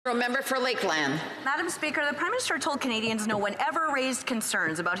Member for Lakeland. Madam Speaker, the Prime Minister told Canadians no one ever raised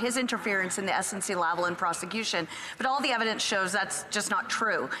concerns about his interference in the SNC-Lavalin prosecution, but all the evidence shows that's just not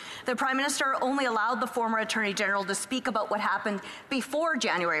true. The Prime Minister only allowed the former Attorney General to speak about what happened before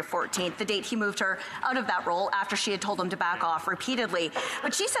January 14th, the date he moved her out of that role after she had told him to back off repeatedly.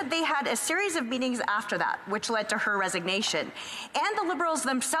 But she said they had a series of meetings after that, which led to her resignation. And the Liberals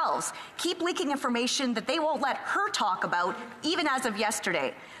themselves keep leaking information that they won't let her talk about, even as of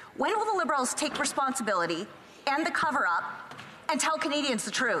yesterday. When will the Liberals take responsibility and the cover-up and tell Canadians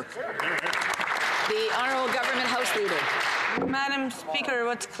the truth? The Honourable Government House Leader. Madam Speaker,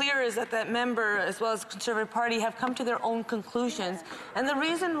 what's clear is that member, as well as the Conservative Party, have come to their own conclusions. And the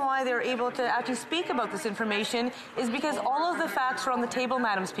reason why they're able to actually speak about this information is because all of the facts are on the table,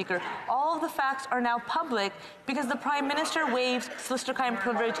 Madam Speaker. All of the facts are now public because the Prime Minister waives solicitor-client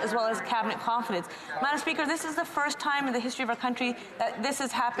privilege as well as cabinet confidence. Madam Speaker, this is the first time in the history of our country that this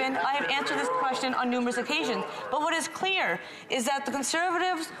has happened. I have answered this question on numerous occasions. But what is clear is that the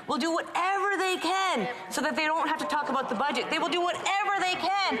Conservatives will do whatever they can so that they don't have to talk about the budget. They will do whatever they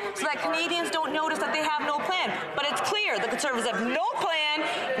can so that Canadians don't notice that they have no plan. But it's clear the Conservatives have no plan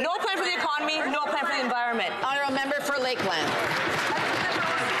for the economy, no plan for the environment. Honourable Member for Lakeland.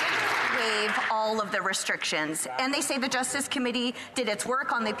 Waive all of the restrictions. And they say the Justice Committee did its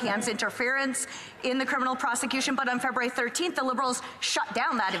work on the PM's interference in the criminal prosecution, but on February 13th, the Liberals shut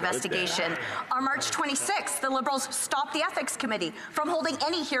down that investigation. On March 26th, the Liberals stopped the Ethics Committee from holding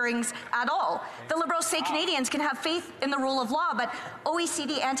any hearings at all. The Liberals say Canadians can have faith in the rule of law, but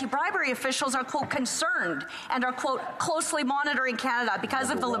OECD anti-bribery officials are, quote, concerned and are, quote, closely monitoring Canada because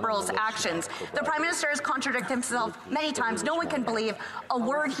of the Liberals' actions. The Prime Minister has contradicted himself many times. No one can believe a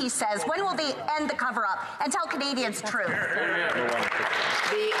word he says. When will they end the cover-up and tell Canadians the truth?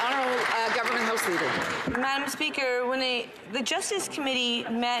 The Honourable Government House Leader. Madam Speaker, when the Justice Committee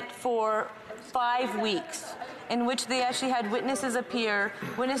met for 5 weeks, in which they actually had witnesses appear,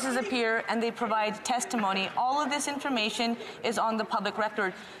 and they provide testimony. All of this information is on the public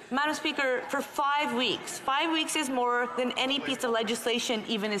record. Madam Speaker, for 5 weeks is more than any piece of legislation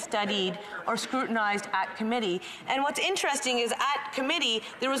even is studied or scrutinized at committee. And what's interesting is at committee,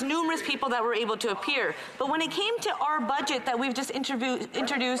 there was numerous people that were able to appear. But when it came to our budget that we've just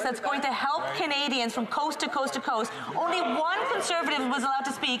introduced that's going to help Canadians from coast to coast to coast, only one Conservative was allowed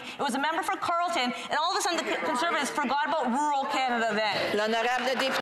to speak. It was a member for Carleton, and all of a sudden the Conservatives forgot about rural Canada then.